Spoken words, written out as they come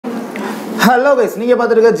Hello guys, நீங்க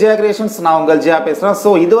பாத்துட்டு JIYA Creations நான் உங்கள் JIYA பேசுறேன். சோ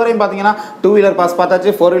இதுவரையும் பாத்தீங்கன்னா 2 wheeler pass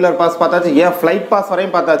பார்த்தாச்சு, 4 wheeler pass பார்த்தாச்சு, ஏன் flight pass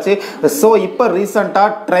வரையும் பார்த்தாச்சு. சோ இப்போ ரீசன்ட்டா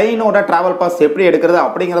ட்ரெயினோட travel pass எப்படி எடுக்கிறது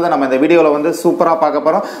அப்படிங்கறத நம்ம இந்த வீடியோல வந்து சூப்பரா பார்க்க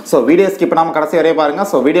போறோம். சோ வீடியோ ஸ்கிப் பண்ணாம கடைசி வரை பாருங்க.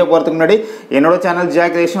 சோ வீடியோ போறதுக்கு முன்னாடி என்னோட சேனல் JIYA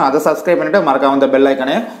Creations அதை Subscribe பண்ணிட்டு மறக்காம அந்த பெல்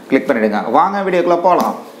ஐகானை கிளிக் பண்ணிடுங்க. வாங்க வீடியோக்குள்ள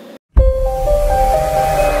போலாம்.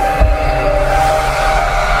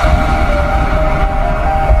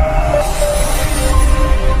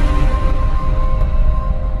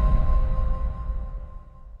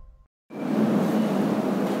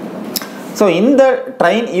 So இந்த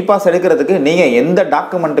ட்ரெயின் e-pass எடுக்கிறதுக்கு நீங்க எந்த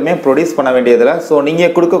டாக்குமெண்ட்டுமே ப்ரொடியூஸ் பண்ண வேண்டியதில்லை. ஸோ நீங்க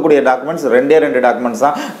கொடுக்கக்கூடிய டாக்குமெண்ட்ஸ் ரெண்டே டாக்குமெண்ட்ஸ்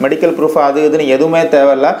தான். மெடிக்கல் ப்ரூஃப் அது இதுன்னு எதுவுமே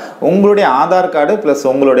தேவையில்ல. உங்களுடைய ஆதார் கார்டு ப்ளஸ்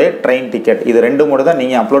உங்களுடைய ட்ரெயின் டிக்கெட் இது ரெண்டு மட்டும் தான்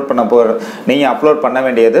நீங்க அப்லோட் பண்ண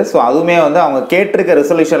வேண்டியது. ஸோ அதுவுமே வந்து அவங்க கேட்டிருக்க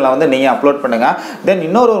ரெசல்யூஷன்ல வந்து நீங்க அப்லோட் பண்ணுங்க. தென்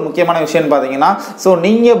இன்னொரு முக்கியமான விஷயம் பார்த்தீங்கன்னா, ஸோ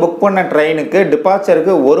நீங்க புக் பண்ண ட்ரெயினுக்கு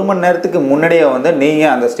டிபார்ச்சருக்கு 1 மணி நேரத்துக்கு முன்னாடியே வந்து நீங்க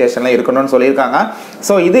அந்த ஸ்டேஷன்ல இருக்கணும்னு சொல்லியிருக்காங்க.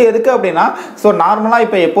 ஸோ இது எதுக்கு அப்படின்னா, ஸோ நார்மலா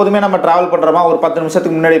இப்போ எப்போதுமே நம்ம டிராவல் பண்றோமா ஒரு 10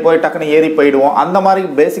 நிமிஷத்துக்கு முன்னாடி போய் டக்குனு ஏறி போயிடுவோம். அந்த மாதிரி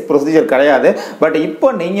பேசிக் ப்ரொசீஜர் கிடையாது. பட் இப்போ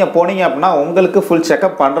நீங்க போனீங்க அப்படின்னா உங்களுக்கு ஃபுல்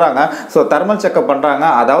செக்அப் பண்றாங்க. ஸோ தெர்மல் செக்அப் பண்றாங்க.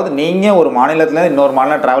 அதாவது நீங்க ஒரு மாநிலத்துல இன்னொரு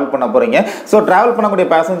மாநிலம் டிராவல் பண்ண போறீங்க. ஸோ டிராவல் பண்ணக்கூடிய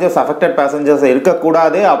பேசஞ்சர்ஸ் அஃபெக்டட் பேசஞ்சர்ஸ்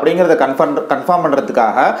இருக்கக்கூடாது அப்படிங்கறத கன்ஃபார்ம்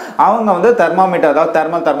பண்றதுக்காக அவங்க வந்து தெர்மாமீட்டர், அதாவது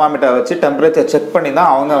தெர்மாமீட்டர் வச்சு டெம்பரேச்சர் செக் பண்ணி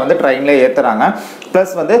தான் அவங்க வந்து ட்ரெயின்ல ஏத்துறாங்க.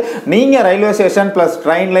 பிளஸ் வந்து நீங்க ரயில்வே ஸ்டேஷன் பிளஸ்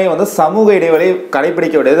ட்ரெயின்லயே வந்து சமூக இடைவெளி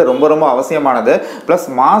கடைபிடிக்க வேண்டியது ரொம்ப ரொம்ப அவசியமானது. பிளஸ்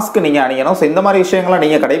மாஸ்க் நீங்க அணியணும். ஸோ இந்த மாதிரி விஷயங்களை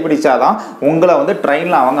நீங்க கடைபிடிச்சாதான் உங்களை வந்து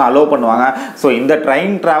ட்ரெயின்ல அவங்க அலோவ் பண்ணுவாங்க. ஸோ இந்த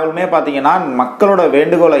ட்ரெயின் டிராவலுமே பார்த்தீங்கன்னா மக்களோட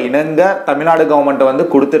வேண்டுகோளை இணங்க தமிழ்நாடு கவர்மெண்ட் வந்து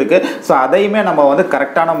கொடுத்துருக்கு. ஸோ அதையுமே நம்ம வந்து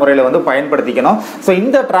கரெக்டான முறையில் வந்து பயன்படுத்திக்கணும். ஸோ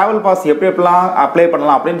இந்த டிராவல் பாஸ் எப்படிலாம் அப்ளை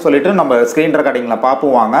பண்ணலாம் அப்படின்னு சொல்லிட்டு நம்ம ஸ்க்ரீன் ரெக்கார்டிங்ல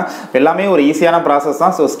பார்ப்புவாங்க. எல்லாமே ஒரு ஈஸியான ப்ராசஸ்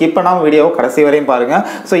தான். ஸோ ஸ்கிப் பண்ணாமல் வீடியோவை கடைசி வரையும் பாருங்க.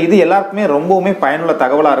 ஸோ இது எல்லாருக்குமே ரொம்பவுமே பயனுள்ள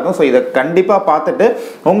தகவலாக இருக்கும். ஸோ இதை கண்டிப்பாக பார்த்துட்டு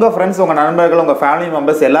உங்க ஃப்ரெண்ட்ஸ், உங்க நண்பர்கள், உங்க ஃபேமிலி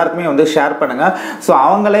மெம்பர்ஸ் எல்லாருக்குமே வந்து ஷேர் பண்ணுங்க. ஸோ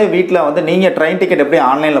அவங்களே வீட்டில் வந்து நீங்க ட்ரெயின் டிக்கெட் எப்படி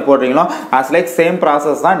ஆன்லைனில் போடுறீங்களோ அஸ் லைக் சேம்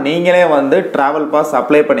ப்ராசஸ் தான் நீங்களே வந்து டிராவல் பாஸ்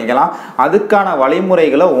அப்ளை பண்ணிக்கலாம். அதுக்கான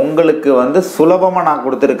வழிமுறைகளை உங்களுக்கு வந்து சுலபமாக நான்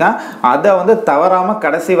கொடுத்துருக்கேன். அதை வந்து தவறாம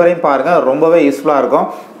கடைசி வரையும் பாருங்க, ரொம்பவே யூஸ்ஃபுல்லாக இருக்கும்.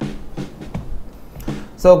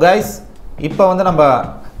 ஸோ கைஸ், இப்போ வந்து நம்ம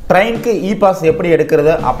ட்ரெயினுக்கு e-pass எப்படி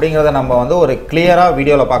எடுக்கிறது அப்படிங்கிறத நம்ம வந்து ஒரு கிளியராக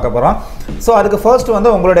வீடியோவில் பார்க்க போகிறோம். ஸோ அதுக்கு ஃபர்ஸ்ட் வந்து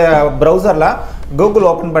உங்களுடைய ப்ரௌசரில் கூகுள்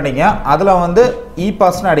ஓப்பன் பண்ணிங்க. அதில் வந்து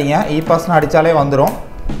e-passன்னு அடிங்க. e-passன்னு அடித்தாலே வந்துடும்.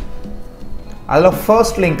 அதில்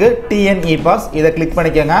ஃபர்ஸ்ட் லிங்க்கு TNepass, இதை கிளிக்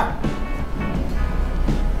பண்ணிக்கோங்க.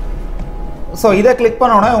 ஸோ இதை கிளிக்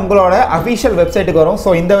பண்ணோன்னே உங்களோட அஃபிஷியல் வெப்சைட்டுக்கு வரும். ஸோ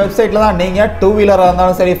இந்த வெப்சைட்டில் தான் நீங்கள் 2 வீலராக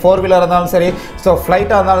இருந்தாலும் சரி, 4 வீலராக இருந்தாலும் சரி, ஸோ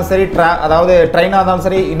ஃப்ளைட்டாக இருந்தாலும் சரி, அதாவது ட்ரெயினாக இருந்தாலும்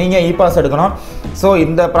சரி, நீங்கள் e-pass எடுக்கணும். ஸோ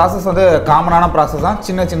இந்த ப்ராசஸ் வந்து காமனான ப்ராசஸ் தான்.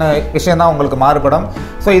 சின்ன சின்ன விஷயம் தான் உங்களுக்கு மாறுபடும்.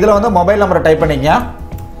 ஸோ இதில் வந்து மொபைல் நம்பரை டைப் பண்ணிங்க.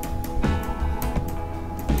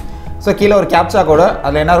 ஸோ கீழே ஒரு கேப்சா கோடு,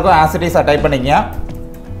 அதில் என்ன இருக்கும் ஆஸ் இட் இஸ் டைப் பண்ணிங்க.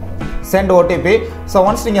 Send OTP. ஸோ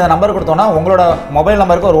ஒன்ஸ் நீங்கள் அந்த நம்பர் கொடுத்தோன்னா உங்களோட மொபைல்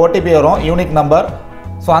நம்பருக்கு ஒரு ஓடிபி வரும், யூனிக் நம்பர்.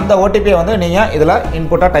 ஸோ அந்த ஓடிபியை வந்து நீங்கள் இதில்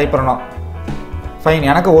இன்புட்டாக டைப் பண்ணணும். ஃபைன்,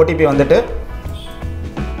 எனக்கு ஓடிபி வந்துட்டு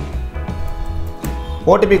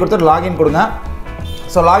ஓடிபி கொடுத்துட்டு லாகின் கொடுங்க.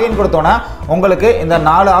 ஸோ லாகின் கொடுத்தோன்னா உங்களுக்கு இந்த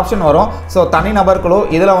 4 ஆப்ஷன் வரும். ஸோ தனி நபர் குழு,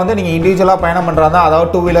 இதில் வந்து நீங்கள் இண்டிவிஜுவலாக பயணம் பண்ணுறாங்க, அதாவது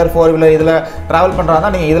 2 வீலர் 4 வீலர் இதில் ட்ராவல் பண்ணுறாங்க,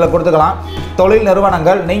 நீங்கள் இதில் கொடுத்துக்கலாம். தொழில்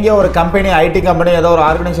நிறுவனங்கள், நீங்கள் ஒரு கம்பெனி, ஐடி கம்பெனி, ஏதோ ஒரு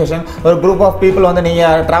ஆர்கனைசேஷன், ஒரு குரூப் ஆஃப் பீப்புள் வந்து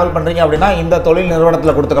நீங்கள் ட்ராவல் பண்ணுறீங்க அப்படின்னா இந்த தொழில்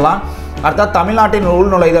நிறுவனத்தில் கொடுத்துக்கலாம். அடுத்தது தமிழ்நாட்டின்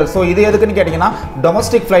உள்நுழைதல். ஸோ இது எதுக்குன்னு கேட்டிங்கன்னா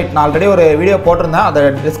டொமஸ்டிக் ஃப்ளைட். நான் ஆல்ரெடி ஒரு வீடியோ போட்டிருந்தேன், அதை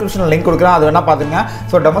டிஸ்கிரிப்ஷனில் லிங்க் கொடுக்குறேன், அது வேணால் பார்த்துங்க.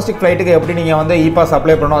 ஸோ டொமஸ்டிக் ஃப்ளைட்டுக்கு எப்படி நீங்கள் வந்து e-pass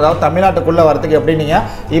அப்ளை பண்ணணும், அதாவது தமிழ்நாட்டுக்குள்ளே வரதுக்கு எப்படி நீங்கள்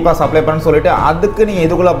e-pass அப்ளை பண்ணணும்னு சொல்லிட்டு அதுக்கு நீங்கள்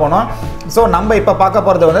இதுக்குள்ளே போகணும். ஸோ நம்ம இப்போ பார்க்க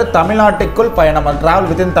போகிறது வந்து தமிழ்நாட்டுக்குள் பயணம், ட்ராவல்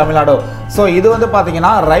வித்தின் தமிழ்நாடு. ஸோ இது வந்து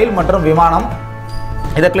பார்த்தீங்கன்னா ரயில் மற்றும் விமானம்.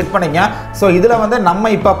 இதை கிளிக் பண்ணிங்க. ஸோ இதில் வந்து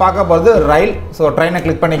நம்ம இப்போ பார்க்க போகிறது ரயில். ஸோ ட்ரெயினை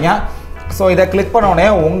கிளிக் பண்ணிங்க. ஸோ இதை கிளிக் பண்ணோடனே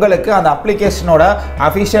உங்களுக்கு அந்த அப்ளிகேஷனோட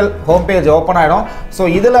அஃபிஷியல் ஹோம் பேஜ் ஓப்பன் ஆகிடும். ஸோ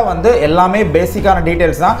இதில் வந்து எல்லாமே பேசிக்கான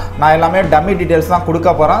டீட்டெயில்ஸ் தான். நான் எல்லாமே டம்மி டீட்டெயில்ஸ் தான் கொடுக்க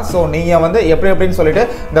போகிறேன். ஸோ நீங்கள் வந்து எப்படின்னு சொல்லிட்டு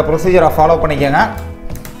இந்த ப்ரொசீஜரை ஃபாலோ பண்ணிக்கோங்க.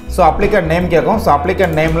 ஸோ அப்ளிகேட் நேம் கேட்கும். ஸோ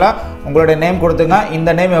அப்ளிகேட் நேமில் உங்களுடைய நேம் கொடுத்துங்க. இந்த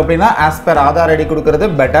நேம் எப்படின்னா ஆஸ் பர் ஆதார் ஐடி கொடுக்கறது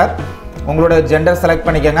பெட்டர். உங்களுடைய ஜெண்டர் செலக்ட்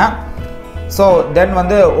பண்ணிக்கோங்க. ஸோ தென்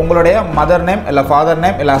வந்து உங்களுடைய மதர் நேம் இல்லை ஃபாதர்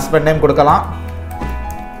நேம் இல்லை ஹஸ்பண்ட் நேம் கொடுக்கலாம்.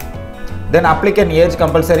 தென் அப்ளிகேண்ட் ஏஜ்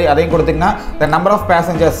கம்பல்சரி, அதையும் கொடுத்துங்க. The number of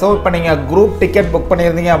passengers. So இப்போ நீங்கள் குரூப் டிக்கெட் புக்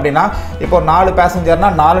பண்ணியிருந்தீங்க அப்படின்னா இப்போ 4 பேசஞ்சர்னா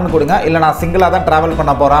 4ன்னு கொடுங்க. இல்லை நான் சிங்கிளாக தான் ட்ராவல்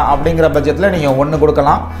பண்ண போகிறேன் அப்படிங்கிற பட்ஜெட்டில் நீங்கள் 1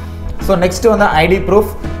 கொடுக்கலாம். ஸோ நெக்ஸ்ட் வந்து ஐடி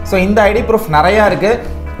ப்ரூஃப். ஸோ இந்த ஐடி ப்ரூஃப் நிறையா இருக்குது.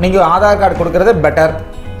 நீங்கள் ஆதார் கார்டு கொடுக்குறது better.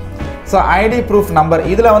 So ID proof number,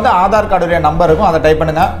 இதில் வந்து ஆதார் கார்டுடைய நம்பர் இருக்கும், அதை டைப்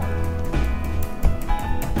பண்ணுங்கள்.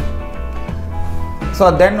 So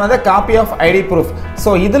then வந்து copy of ID proof.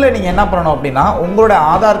 So இதில் நீங்கள் என்ன பண்ணணும் அப்படின்னா உங்களோட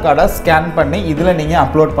ஆதார் கார்டை ஸ்கேன் பண்ணி இதில் நீங்கள்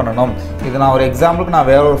அப்லோட் பண்ணணும். இது நான் ஒரு எக்ஸாம்பிளுக்கு நான்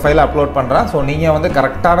வேற ஒரு ஃபைலை அப்லோட் பண்ணுறேன். ஸோ நீங்கள் வந்து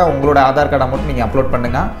கரெக்டான உங்களோட ஆதார் கார்டை மட்டும் நீங்கள் அப்லோட்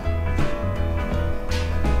பண்ணுங்கள்.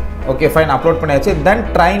 ஓகே ஃபைன், அப்லோட் பண்ணியாச்சு. தென்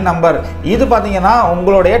ட்ரெயின் நம்பர், இது பார்த்தீங்கன்னா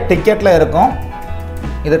உங்களுடைய டிக்கெட்டில் இருக்கும்.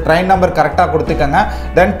 இது ட்ரெயின் நம்பர் கரெக்டாக கொடுத்துக்கங்க.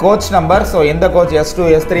 தென் கோச் நம்பர், ஸோ எந்த coach S2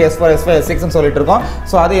 S3 S4 S5 S6ன்னு சொல்லிட்டு இருக்கோம்.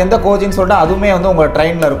 ஸோ அது எந்த கோச்சின்னு சொல்லிட்டு அதுவுமே வந்து உங்கள்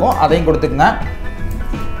ட்ரெயினில் இருக்கும், அதையும் கொடுத்துக்குங்க.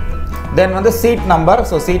 தென் வந்து சீட் நம்பர்,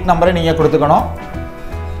 ஸோ சீட் நம்பரை நீங்கள் கொடுத்துக்கணும்.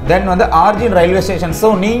 தென் வந்து ஆர்ஜின் ரயில்வே ஸ்டேஷன், ஸோ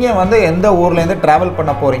நீங்கள் வந்து எந்த ஊர்லேருந்து ட்ராவல்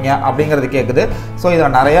பண்ண போகிறீங்க அப்படிங்கிறது கேட்குது. ஸோ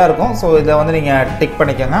இதில் நிறையா இருக்கும். ஸோ இதை வந்து நீங்கள் டிக்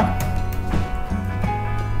பண்ணிக்கோங்க.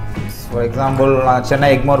 ஃபார் எக்ஸாம்பிள் நான் சென்னை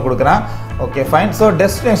எக்மோர் கொடுக்குறேன். Okay fine. So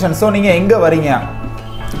destination, so நீங்கள் எங்கே வரீங்க,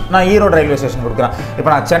 நான் ஈரோடு ரயில்வே ஸ்டேஷன் கொடுக்குறேன். இப்போ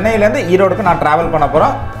நான் சென்னையிலேருந்து ஈரோடுக்கு நான் ட்ராவல் பண்ண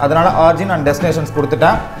போகிறேன், அதனால் ஆர்ஜின் அண்ட் டெஸ்டினேஷன்ஸ்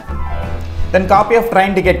கொடுத்துட்டேன். தென் காப்பி ஆஃப்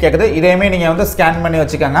ட்ரெயின் டிக்கெட் கேட்குது, இதையுமே நீங்கள் வந்து ஸ்கேன் பண்ணி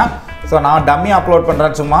வச்சுக்கோங்க. ஸோ நான் டம்மி அப்லோட்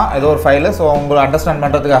பண்ணுறேன், சும்மா ஏதோ ஒரு ஃபைலு, ஸோ உங்களை அண்டர்ஸ்டாண்ட்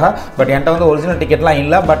பண்ணுறதுக்காக. பட் என்கிட்ட வந்து ஒரிஜினல் டிக்கெட்லாம்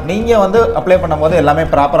இல்லை, பட் நீங்கள் வந்து அப்ளை பண்ணும்போது எல்லாமே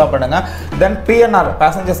ப்ராப்பராக பண்ணுங்கள். தென் PNR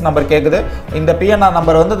பேசஞ்சர்ஸ் நம்பர் கேட்குது, இந்த PNR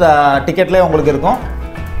நம்பர் வந்து டிக்கெட்லேயே உங்களுக்கு இருக்கும்,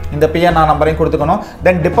 இந்த PNR நம்பரையும் கொடுத்துக்கணும்.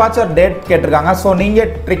 தென் டிபார்ச்சர் டேட் கேட்டிருக்காங்க. ஸோ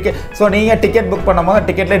நீங்கள் டிக்கெட் புக் பண்ணும்போது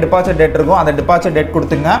டிக்கெட்லேயே டிபார்ச்சர் டேட் இருக்கும், அந்த டிபார்ச்சர் டேட்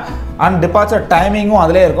கொடுத்துங்க. அண்ட் டிபார்ச்சர் டைமிங்கும்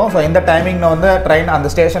அதிலே இருக்கும். ஸோ எந்த டைமிங்கில் வந்து ட்ரெயின் அந்த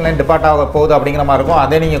ஸ்டேஷன்லேயும் டிபார்ட் ஆக போகுது அப்படிங்கிற மாதிரி இருக்கும்,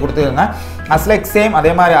 அதே நீங்கள் கொடுத்துக்கோங்க. லைக் சேம்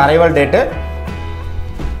அதே மாதிரி அரைவல் டேட்டு,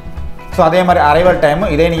 ஸோ அதே மாதிரி அரைவல்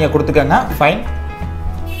டைமு இதே நீங்கள் கொடுத்துக்கோங்க. ஃபைன்,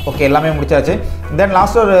 ஓகே எல்லாமே முடிச்சாச்சு. தென்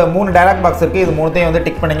லாஸ்ட் ஒரு 3 டயலாக் பாக்ஸ் இருக்குது, இது 3த்தையும் வந்து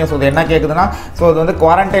டிக் பண்ணிங்க. ஸோ இது என்ன கேட்குதுன்னா, ஸோ இது வந்து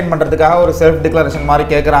குவாரண்டைன் பண்ணுறதுக்காக ஒரு செல்ஃப் டிக்ளரேஷன் மாதிரி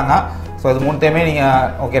கேட்குறாங்க. ஸோ இது 3த்தையுமே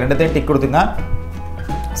நீங்கள் ஓகே 2த்தையும் டிக் கொடுத்துங்க.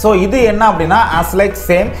 ஸோ இது என்ன அப்படின்னா லைக்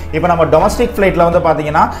சேம். இப்போ நம்ம டொமஸ்டிக் ஃப்ளைட்டில் வந்து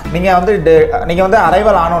பார்த்தீங்கன்னா நீங்கள் வந்து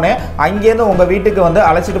அரைவல் ஆனோடனே அங்கேருந்து உங்கள் வீட்டுக்கு வந்து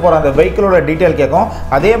அழைச்சிட்டு போகிற அந்த வெஹிக்கிளோட டீட்டெயில் கேட்கும்.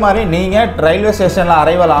 அதே மாதிரி நீங்கள் ரயில்வே ஸ்டேஷனில்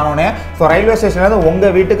அரைவல் ஆனோடனே ஸோ ரயில்வே ஸ்டேஷன்லேருந்து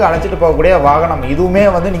உங்கள் வீட்டுக்கு அழைச்சிட்டு போகக்கூடிய வாகனம் இதுவுமே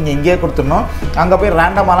வந்து நீங்கள் இங்கேயே கொடுத்துடணும். அங்கே போய்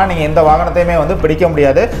ரேண்டமாலாம் நீங்கள் எந்த வாகனத்தையுமே வந்து பிடிக்க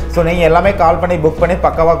முடியாது. ஸோ நீங்கள் எல்லாமே கால் பண்ணி புக் பண்ணி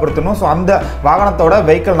பக்காவாக கொடுத்துடணும். ஸோ அந்த வாகனத்தோட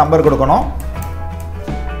வெஹிக்கிள் நம்பர் கொடுக்கணும்.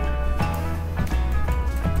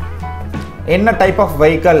 என்ன type of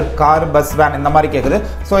vehicle, car, bus, van இந்த மாதிரி கேட்குது.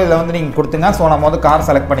 ஸோ இதில் வந்து நீங்கள் கொடுத்துங்க. ஸோ நம்ம வந்து கார்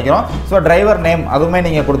செலக்ட் பண்ணிக்கிறோம். ஸோ டிரைவர் நேம் அதுவுமே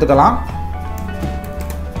நீங்கள் கொடுத்துக்கலாம்.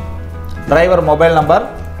 Driver mobile number.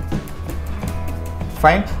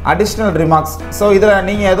 Fine. Additional remarks, so இதில்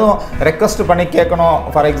நீங்கள் எதுவும் ரெக்வஸ்ட் பண்ணி கேட்கணும்.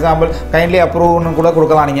 ஃபார் எக்ஸாம்பிள் கைண்ட்லி அப்ரூவ்னு கூட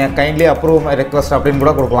கொடுக்கலாம். நீங்கள் கைண்ட்லி அப்ரூவ் ரெக்வஸ்ட் அப்படின்னு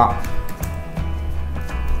கூட கொடுக்கலாம்.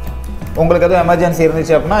 உங்களுக்கு எதுவும் எமர்ஜென்சி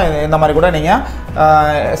இருந்துச்சு அப்படின்னா இந்த மாதிரி கூட நீங்கள்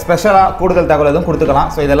ஸ்பெஷலாக கூடுதல் தகவல் எதுவும் கொடுத்துக்கலாம்.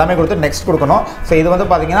 ஸோ இதெல்லாமே கொடுத்து நெக்ஸ்ட் கொடுக்கணும். ஸோ இது வந்து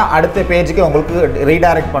பார்த்தீங்கன்னா அடுத்த பேஜுக்கு உங்களுக்கு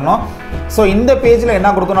ரீடைரக்ட் பண்ணும். ஸோ இந்த பேஜில்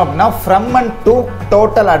என்ன கொடுக்கணும் அப்படின்னா from and to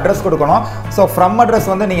total address கொடுக்கணும். ஸோ ஃப்ரம் அட்ரஸ்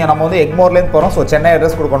வந்து நம்ம வந்து எக்மோர்லேருந்து போகிறோம். ஸோ சென்னை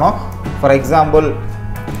அட்ரஸ் கொடுக்கணும். ஃபார் எக்ஸாம்பிள்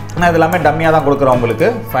நான் இது எல்லாமே டம்மியாக தான் கொடுக்குறேன் உங்களுக்கு.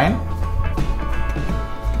 ஃபைன்.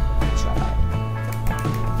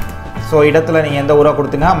 ஸோ இடத்துல நீங்கள் எந்த ஊராக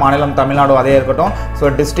கொடுத்துங்க, மாநிலம் தமிழ்நாடு அதே இருக்கட்டும். ஸோ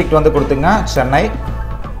டிஸ்ட்ரிக்ட் வந்து கொடுத்துங்க சென்னை.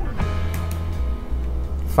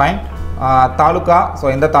 ஃபைன். தாலுக்கா, ஸோ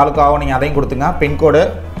எந்த தாலுக்காவும் நீங்கள் அதையும் கொடுத்துங்க. பின்கோடு.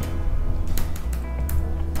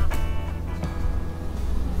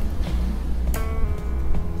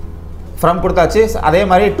 ஃப்ரம் கொடுத்தாச்சு. அதே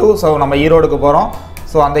மாதிரி டூ, ஸோ நம்ம ஈரோடுக்கு போகிறோம்.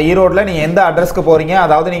 ஸோ அந்த ஈரோடில் நீங்கள் எந்த அட்ரஸ்க்கு போகிறீங்க,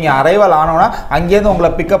 அதாவது நீங்கள் அரைவல் ஆனோன்னா அங்கேருந்து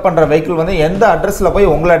உங்களை பிக்கப் பண்ணுற வெஹிக்கிள் வந்து எந்த அட்ரஸில்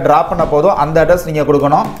போய் உங்களை ட்ராப் பண்ண போதும் அந்த அட்ரஸ் நீங்கள்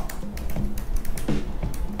கொடுக்கணும்.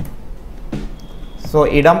 ஸோ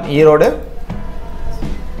இடம் ஈரோடு.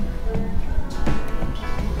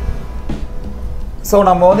 ஸோ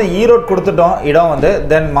நம்ம வந்து ஈரோடு கொடுத்துட்டோம் இடம் வந்து.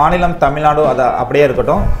 தென் மாநிலம் தமிழ்நாடு அது அப்படியே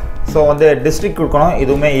இருக்கட்டும். ஸோ வந்து டிஸ்ட்ரிக்ட் கொடுக்கணும்,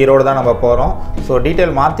 இதுவுமே ஈரோடு தான் நம்ம போகிறோம். ஸோ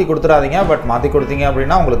டீட்டெயில் மாற்றி கொடுத்துடாதீங்க, பட் மாற்றி கொடுத்தீங்க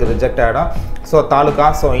அப்படின்னா உங்களுக்கு ரிஜெக்ட் ஆகிடும். ஸோ தாலுக்கா,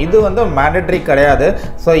 ஸோ இது வந்து மேண்டட்ரி கிடையாது.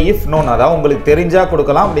 ஸோ இஃப் நோன், அதாவது உங்களுக்கு தெரிஞ்சால்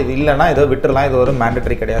கொடுக்கலாம், அப்படி இது இல்லைன்னா இதை விட்டுடலாம், இது ஒரு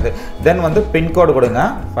மேண்டட்ரி கிடையாது. தென் வந்து பின்கோடு கொடுங்க.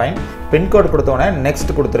 ஃபைன். பின்கோடு கொடுத்தோடனே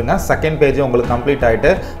நெக்ஸ்ட் கொடுத்துருங்க. செகண்ட் பேஜ் உங்களுக்கு கம்ப்ளீட் ஆகிட்டு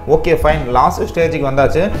ஓகே ஃபைன். லாஸ்ட் ஸ்டேஜுக்கு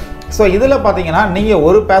வந்தாச்சு. ஸோ இதில் பார்த்தீங்கன்னா நீங்கள்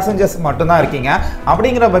ஒரு பேசஞ்சர்ஸ் மட்டும்தான் இருக்கீங்க.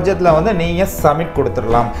 அப்படிங்கிற பட்ஜெட்டில் வந்து நீங்கள் சப்மிட்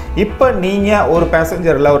கொடுத்துடலாம். இப்போ நீங்கள் ஒரு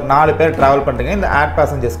பேசஞ்சரில் ஒரு 4 பேர் ட்ராவல் பண்ணுறீங்க. இந்த ஆட்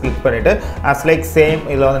பேசஞ்சர்ஸ் கிளிக் பண்ணிவிட்டு லைக் சேம்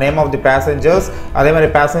இதில் வந்து நேம் ஆஃப் தி பேசஞ்சர்ஸ், அதே மாதிரி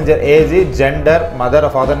passenger age, gender, mother,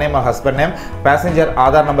 father name or husband name, passenger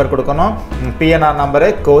Aadhaar number கொடுக்கணும், PNR number,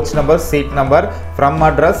 coach number, seat number, from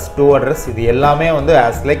address to address இது எல்லாமே வந்து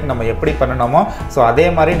ஆஸ் லைக் நம்ம எப்படி பண்ணணுமோ ஸோ அதே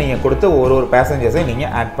மாதிரி நீங்கள் கொடுத்து ஒரு பேசஞ்சர்ஸையும்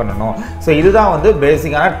நீங்கள் ஆட் பண்ணணும். ஸோ இதுதான் வந்து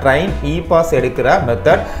பேசிக்கான ட்ரெயின் இ பாஸ் எடுக்கிற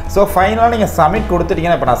மெத்தட். ஸோ ஃபைனலாக நீங்கள் சப்மிட்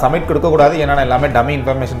கொடுத்துட்டீங்கன்னா, இப்போ நான் சப்மிட் கொடுக்கக்கூடாது ஏன்னா நான் எல்லாமே டம்மி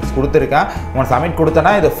இன்ஃபர்மேஷன்ஸ் கொடுத்துருக்கேன். உங்களுக்கு சப்மிட்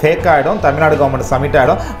கொடுத்தனா இது ஃபேக் ஆகிடும், தமிழ்நாடு கவர்மெண்ட் சப்மிட்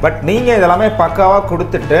ஆகிடும். பட் நீங்கள் இதெல்லாமே பக்காவாக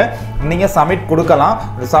கொடுத்துட்டு நீங்கள் சப்மிட் கொடுக்கலாம்.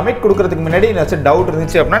 சப்மிட் கொடுக்கறதுக்கு முன்னாடி ஏதாச்சும் டவுட்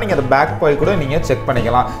இருந்துச்சு அப்படின்னா நீங்கள் அதை பேக் போய் கூட நீங்கள் செக்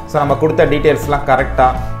பண்ணிக்கலாம். ஸோ நம்ம கொடுத்த டீட்டெயில்ஸ்லாம்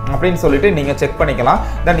கரெக்டாக அப்படின்னு சொல்லிட்டு நீங்கள் செக் பண்ணிக்கலாம்.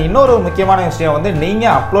 தென் இன்னொரு முக்கியமான விஷயம் வந்து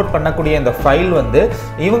நீங்கள் அப்லோட் பண்ணக்கூடிய இந்த ஃபைல் வந்து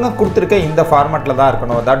இவங்க கொடுத்துருக்க இந்த ஃபார்மேட்டில் தான்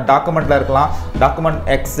இருக்கணும். அதாவது டாக்குமெண்ட்டில் இருக்கலாம், document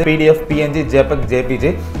X, PDF, PNG, JPEG,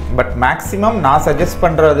 JPG. But maximum நான் சஜஸ்ட்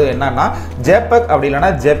பண்ணுறது என்னன்னா ஜேபெக் அப்படி இல்லைனா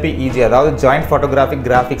ஜேபிஇஜி, அதாவது ஜாயிண்ட் ஃபோட்டோகிராஃபிக்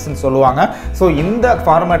கிராஃபிக்ஸ்னு சொல்லுவாங்க. ஸோ இந்த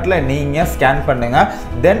ஃபார்மேட்டில் நீங்கள் ஸ்கேன் பண்ணுங்கள்.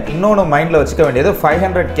 தென் இன்னொன்று மைண்டில் வச்சுக்க வேண்டியது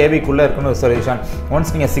 500 கேபிக்குள்ளே இருக்கணும் ரெசல்யூஷன்.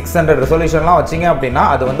 ஒன்ஸ் நீங்கள் 600 ரெசல்யூஷன்லாம் வச்சிங்க அப்படின்னா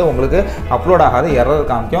அது வந்து உங்களுக்கு அப்லோட் ஆகாது, எரர்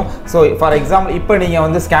காமிக்கும். ஸோ ஃபார் எக்ஸாம்பிள் இப்போ நீங்கள்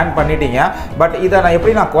வந்து ஸ்கேன் பண்ணிட்டீங்க, பட் இதை நான்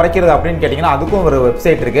எப்படி நான் குறைக்கிறது அப்படின்னு கேட்டிங்கன்னா அதுக்கும் ஒரு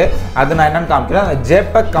வெப்சைட் இருக்குது. அது நான் என்னென்னு காமிக்கிறேன்.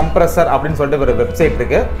 ஜேபெக் கம்ப்ரஸர் அப்படின்னு சொல்லிட்டு ஒரு வெப்சைட்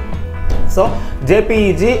இருக்குது. So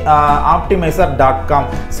jpeg-optimizer.com.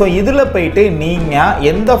 ஸோ இதில் போயிட்டு நீங்கள்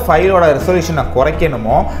எந்த ஃபைலோட ரெசல்யூஷனை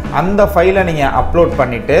குறைக்கணுமோ அந்த ஃபைலை நீங்கள் அப்லோட்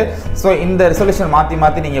பண்ணிவிட்டு ஸோ இந்த ரெசல்யூஷன்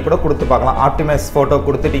மாற்றி நீங்கள் கூட கொடுத்து பார்க்கலாம். ஆப்டிமைஸ் ஃபோட்டோ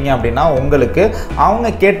கொடுத்துட்டீங்க அப்படின்னா உங்களுக்கு அவங்க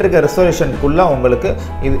கேட்டிருக்க ரெசல்யூஷனுக்குள்ளே உங்களுக்கு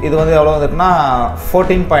இது வந்து எவ்வளோ வந்துருக்குன்னா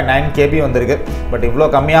 14.9 KB வந்திருக்கு. பட் இவ்வளோ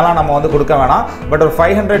கம்மியாலாம் நம்ம வந்து கொடுக்க வேணாம். பட் ஒரு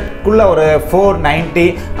 500க்குள்ளே ஒரு 490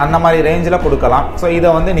 அந்த மாதிரி ரேஞ்சில் கொடுக்கலாம். ஸோ இதை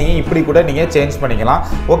வந்து நீங்கள் இப்படி கூட நீங்கள் சேஞ்ச் பண்ணிக்கலாம்.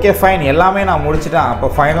 ஓகே ஃபைன், எல்லாமே நான் முடிச்சுட்டேன். அப்போ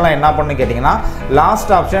ஃபைனலாக என்ன பண்ணு கேட்டிங்கன்னா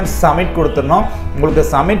லாஸ்ட் ஆப்ஷன் சப்மிட் கொடுத்துடணும். உங்களுக்கு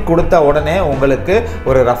சப்மிட் கொடுத்த உடனே உங்களுக்கு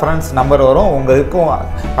ஒரு ரெஃபரன்ஸ் நம்பர் வரும், உங்களுக்கும்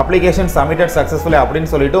அப்ளிகேஷன் சப்மிட்டட் சக்ஸஸ்ஃபுல்லி அப்படின்னு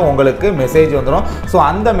சொல்லிட்டு உங்களுக்கு மெசேஜ் வந்துடும். ஸோ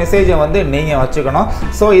அந்த மெசேஜை வந்து நீங்கள் வச்சுக்கணும்.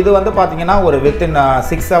 ஸோ இது வந்து பார்த்தீங்கன்னா ஒரு வித்தின்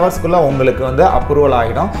 6 ஹவர்ஸ்க்குள்ளே உங்களுக்கு வந்து அப்ரூவல்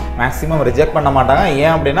ஆகிடும். மேக்ஸிமம் ரிஜெக்ட் பண்ண மாட்டாங்க.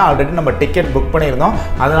 ஏன் அப்படின்னா ஆல்ரெடி நம்ம டிக்கெட் புக் பண்ணியிருந்தோம்,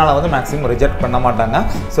 அதனால் வந்து மேக்ஸிமம் ரிஜெக்ட் பண்ண மாட்டாங்க.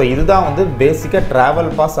 ஸோ இதுதான் வந்து பேசிக்காக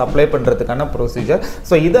ட்ராவல் பாஸ் அப்ளை பண்ணுறதுக்கான ப்ரொசீஜர்.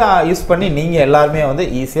 ஸோ இதை யூஸ் பண்ணி நீங்கள் எல்லாருமே வந்து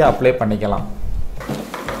ஈஸியாக அப்ளை பண்ணிக்கலாம்.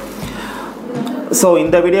 ஸோ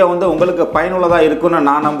இந்த வீடியோ வந்து உங்களுக்கு பயனுள்ளதாக இருக்குன்னு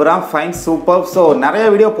நான் நம்புகிறேன். Fine, super. ஸோ நிறைய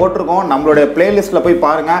வீடியோ போட்டிருக்கோம், நம்மளுடைய பிளேலிஸ்ட்டில் போய்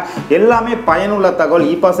பாருங்கள். எல்லாமே பயனுள்ள தகவல்.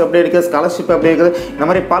 இ பாஸ் எப்படி இருக்குது, ஸ்காலர்ஷிப் எப்படி இருக்குது, இந்த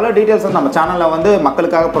மாதிரி பல டீட்டெயில்ஸ் வந்து நம்ம சேனலில் வந்து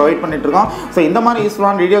மக்களுக்காக ப்ரொவைட் பண்ணிட்டுருக்கோம். ஸோ இந்த மாதிரி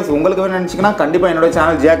யூஸ்ஃபுல்லான டீட்டெயில்ஸ் உங்களுக்கு வேணும்னு நினச்சிங்கன்னா கண்டிப்பாக என்னோட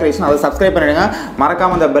சேனல் JIYA கிரியேஷன் அதை சப்ஸ்கிரைப் பண்ணிவிடுங்க.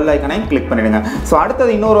 மறக்காமல் அந்த பெல் ஐக்கனையும் கிளிக் பண்ணிவிடுங்க. ஸோ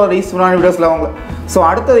அடுத்தது இன்னொரு யூஸ்ஃபுல்லான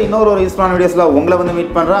வீடியோஸில் உங்களை வந்து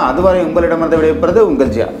மீட் பண்ணுறேன். அதுவரை உங்களிடமிருந்து விடைபெறுவது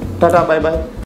உங்கள் JIYA. Tata, by by.